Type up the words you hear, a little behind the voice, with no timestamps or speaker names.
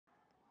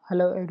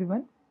Hello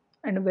everyone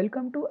and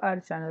welcome to our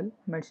channel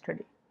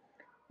MedStudy.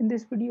 In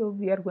this video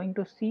we are going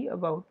to see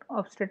about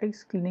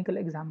obstetrics clinical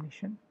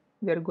examination.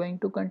 We are going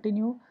to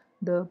continue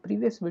the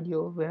previous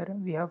video where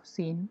we have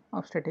seen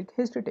obstetric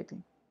history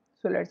taking.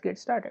 So let's get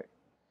started.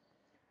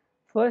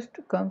 First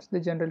comes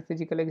the general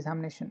physical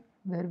examination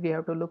where we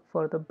have to look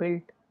for the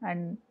build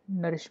and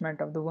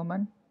nourishment of the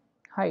woman.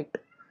 Height.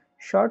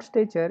 Short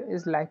stature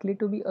is likely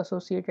to be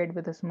associated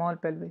with a small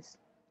pelvis.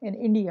 In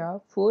India,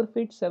 4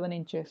 feet 7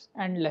 inches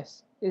and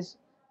less is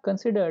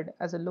considered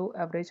as a low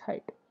average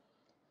height.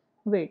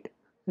 Weight.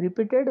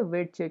 Repeated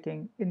weight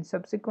checking in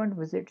subsequent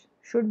visits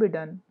should be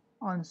done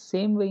on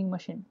same weighing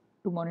machine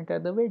to monitor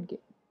the weight gain.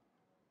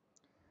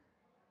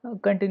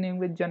 Continuing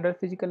with general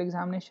physical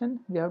examination,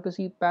 we have to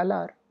see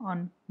pallor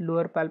on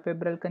lower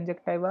palpebral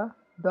conjunctiva,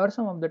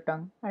 dorsum of the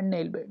tongue and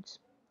nail beds.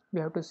 We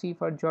have to see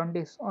for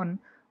jaundice on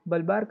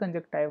bulbar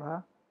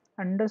conjunctiva,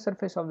 under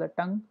surface of the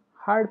tongue,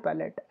 hard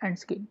palate and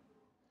skin.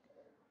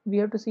 We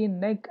have to see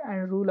neck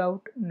and rule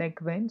out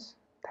neck veins,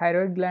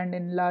 thyroid gland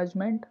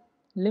enlargement,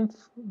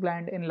 lymph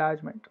gland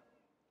enlargement.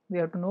 We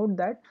have to note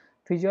that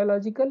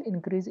physiological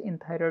increase in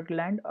thyroid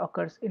gland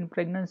occurs in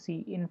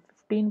pregnancy in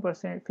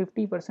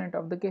 50%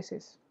 of the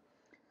cases.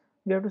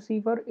 We have to see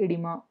for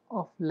edema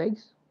of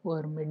legs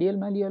over medial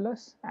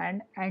malleolus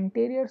and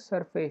anterior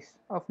surface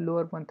of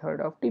lower one-third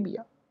of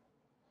tibia.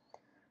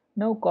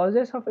 Now,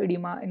 causes of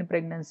edema in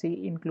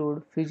pregnancy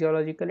include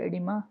physiological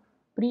edema,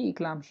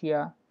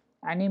 preeclampsia,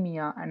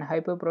 anemia and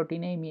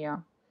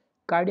hyperproteinemia,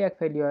 cardiac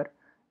failure,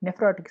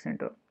 nephrotic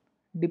syndrome.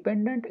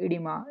 Dependent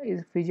edema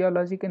is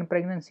physiologic in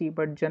pregnancy,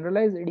 but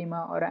generalized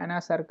edema or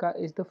anasarca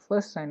is the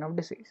first sign of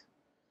disease.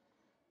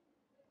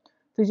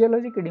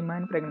 Physiologic edema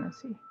in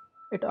pregnancy.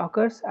 It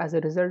occurs as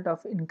a result of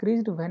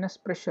increased venous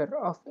pressure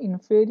of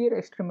inferior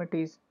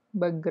extremities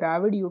by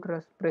gravid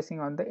uterus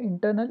pressing on the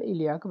internal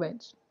iliac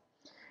veins.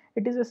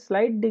 It is a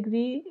slight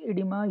degree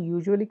edema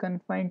usually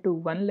confined to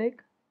one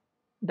leg,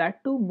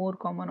 that too more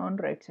common on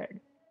right side.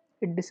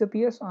 It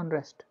disappears on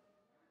rest.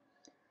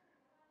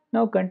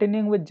 Now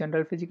continuing with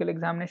general physical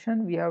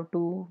examination, we have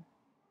to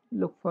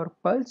look for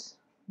pulse,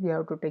 we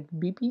have to take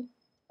BP,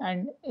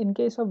 and in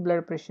case of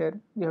blood pressure,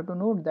 we have to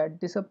note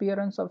that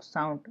disappearance of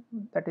sound,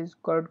 that is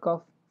cord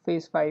cough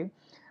phase 5,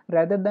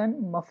 rather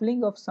than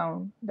muffling of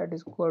sound, that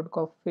is cord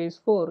cough phase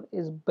 4,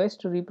 is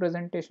best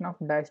representation of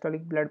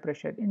diastolic blood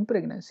pressure in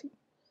pregnancy.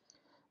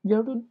 We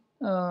have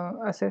to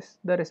assess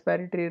the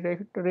respiratory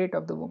rate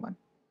of the woman.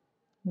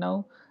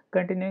 Now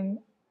continuing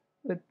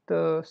with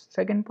the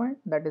second point,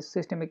 that is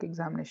systemic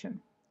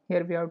examination.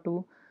 Here we have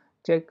to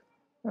check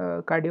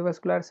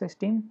cardiovascular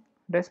system,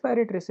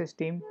 respiratory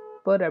system,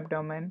 per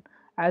abdomen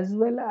as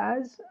well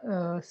as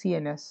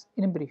CNS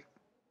in brief.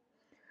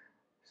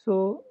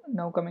 So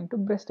now coming to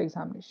breast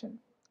examination.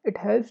 It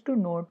helps to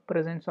note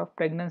presence of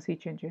pregnancy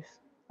changes.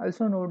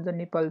 Also note the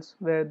nipples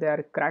where they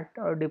are cracked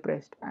or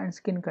depressed and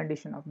skin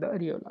condition of the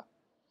areola.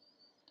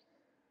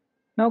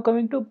 Now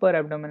coming to per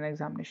abdomen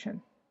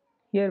examination.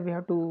 Here we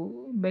have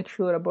to make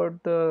sure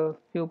about the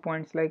few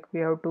points, like we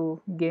have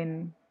to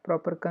gain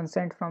proper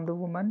consent from the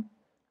woman,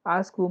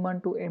 ask woman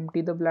to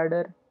empty the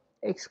bladder,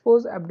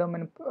 expose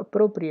abdomen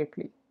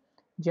appropriately,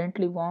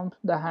 gently warm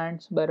the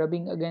hands by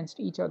rubbing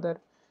against each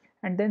other,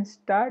 and then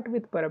start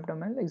with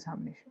per-abdominal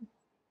examination.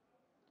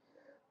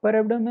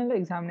 Per-abdominal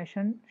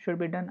examination should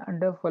be done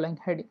under following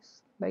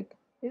headings, like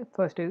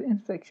first is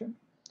inspection.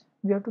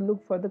 We have to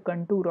look for the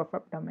contour of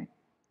abdomen.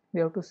 We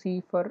have to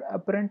see for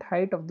apparent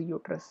height of the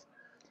uterus.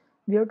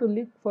 We have to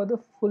look for the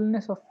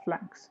fullness of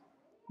flanks.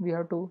 We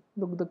have to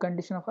look the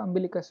condition of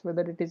umbilicus,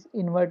 whether it is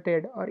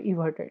inverted or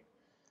everted.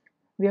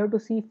 We have to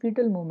see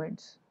fetal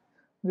movements.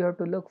 We have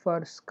to look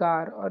for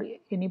scar or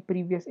any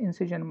previous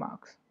incision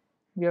marks.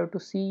 We have to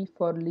see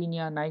for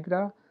linea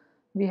nigra.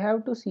 We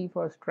have to see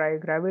for striae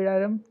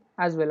gravidarum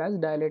as well as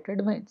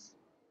dilated veins.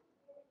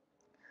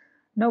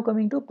 Now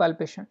coming to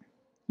palpation.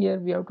 Here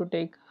we have to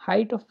take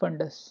height of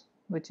fundus,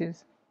 which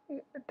is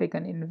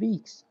taken in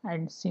weeks,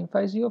 and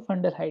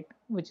symphysiofundal height,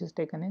 which is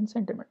taken in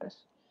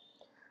centimeters.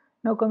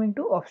 Now coming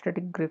to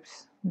obstetric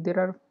grips. There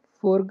are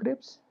 4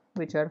 grips,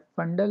 which are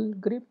fundal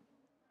grip,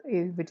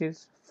 which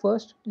is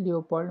first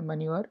Leopold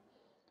maneuver,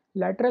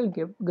 lateral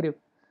grip,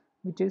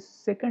 which is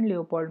second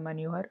Leopold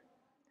maneuver,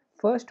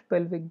 first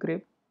pelvic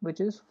grip,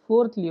 which is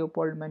fourth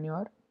Leopold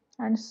maneuver,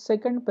 and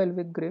second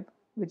pelvic grip,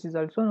 which is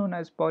also known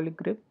as Paulic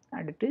grip,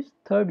 and it is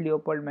third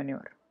Leopold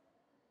maneuver.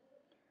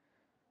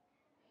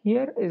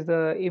 Here is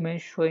the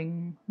image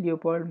showing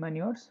Leopold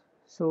maneuvers.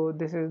 So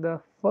this is the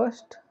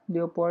first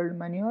Leopold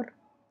maneuver,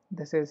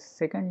 this is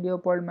second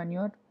Leopold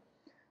maneuver,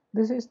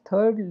 this is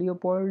third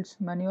Leopold's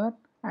maneuver,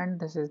 and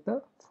this is the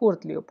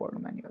fourth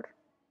Leopold maneuver.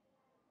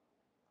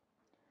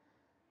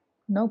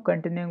 Now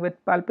continuing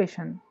with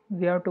palpation,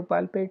 we have to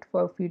palpate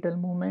for fetal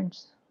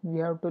movements,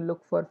 we have to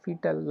look for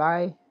fetal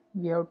lie,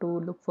 we have to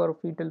look for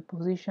fetal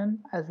position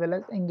as well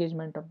as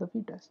engagement of the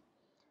fetus.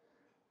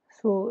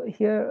 So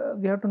here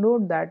we have to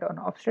note that on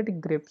obstetric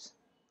grips,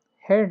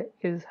 head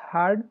is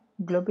hard,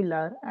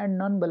 globular and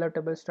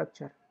non-ballotable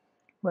structure,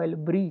 while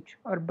breech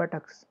or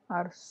buttocks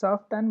are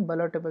soft and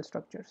ballotable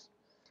structures.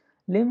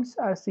 Limbs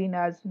are seen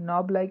as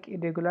knob-like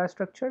irregular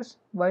structures,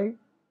 while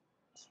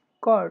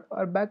cord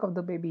or back of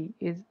the baby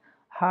is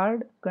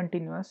hard,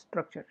 continuous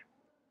structure.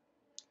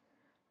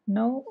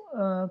 Now,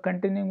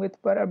 continuing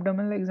with per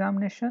abdominal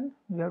examination,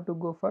 we have to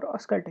go for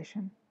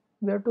auscultation.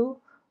 We have to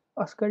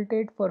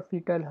auscultate for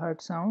fetal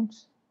heart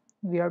sounds.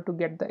 We have to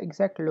get the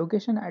exact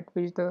location at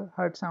which the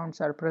heart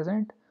sounds are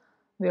present.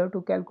 We have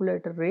to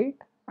calculate a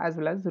rate as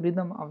well as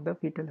rhythm of the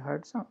fetal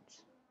heart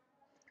sounds.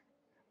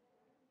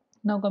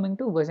 Now coming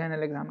to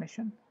vaginal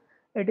examination.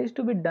 It is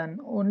to be done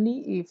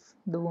only if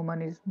the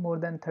woman is more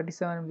than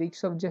 37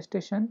 weeks of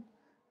gestation,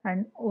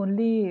 and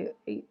only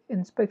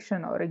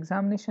inspection or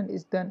examination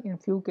is done in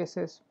few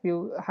cases,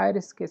 few high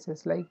risk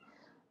cases like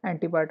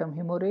antepartum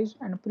hemorrhage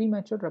and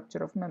premature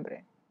rupture of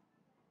membrane.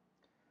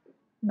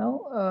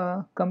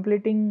 Now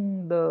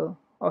completing the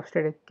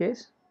obstetric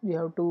case, we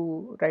have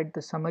to write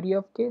the summary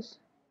of case.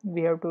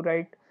 We have to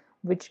write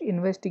which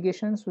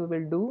investigations we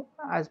will do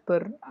as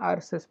per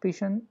our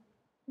suspicion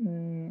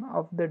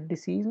of the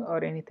disease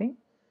or anything.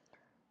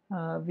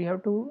 We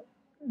have to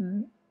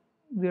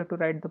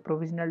write the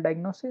provisional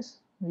diagnosis,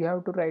 we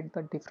have to write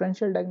the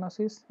differential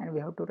diagnosis, and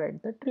we have to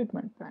write the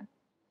treatment plan.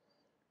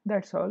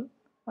 That's all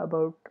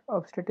about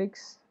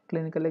obstetrics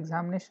clinical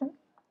examination.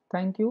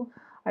 Thank you.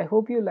 I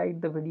hope you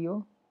liked the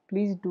video.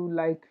 Please do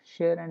like,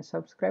 share, and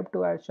subscribe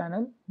to our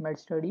channel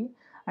MedStudy,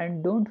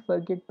 and don't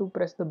forget to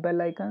press the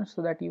bell icon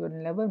so that you will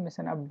never miss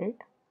an update.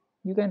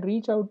 You can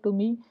reach out to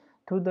me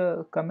through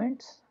the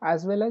comments,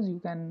 as well as you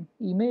can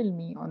email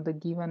me on the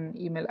given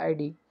email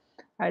ID.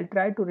 I'll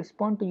try to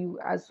respond to you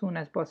as soon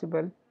as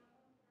possible.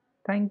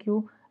 Thank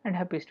you and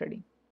happy studying.